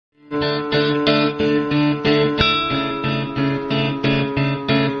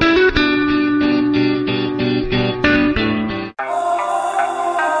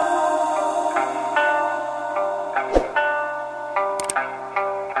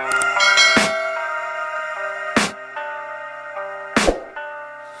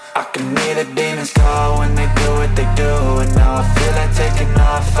taking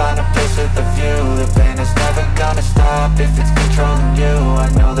off, find a place with a view. The pain is never gonna stop if it's controlling you. I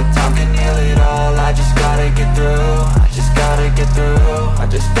know that time can heal it all, I just gotta get through. I just gotta get through, I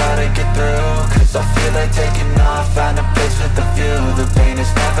just gotta get through. Cause I feel like taking off, find a place with a view. The pain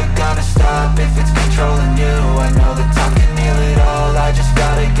is never gonna stop if it's controlling you. I know that time can heal it all, I just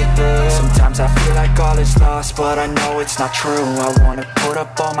gotta get through. Sometimes I feel like all is lost, but I know it's not true. I wanna put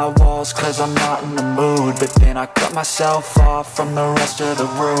up all my walls cause I'm not in the mood, but then I cut myself off from the rest of the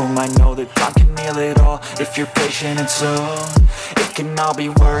room. I know that time can heal it all if you're patient and soon. It can all be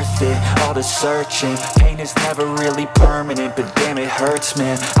worth it, all the searching. Pain is never really permanent, but damn it hurts,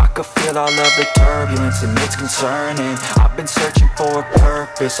 man. I could feel all of the turbulence and it's concerning. I've been searching for a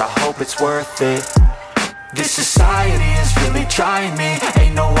purpose, I hope it's worth it. This society is really trying me.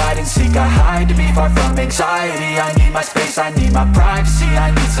 Ain't no hide and seek, I hide to be far from anxiety. I need my space, I need my privacy.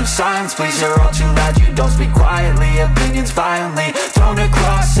 I need some silence, please, you're all too loud. You don't speak quietly, opinions violently thrown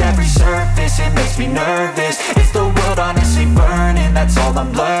across every surface. It makes me nervous, it's the world honestly burning. That's all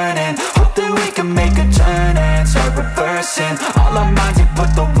I'm learning, hope that we can make a turn and start reversing all our minds and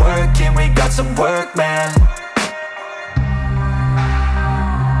put the work in. We got some work, man.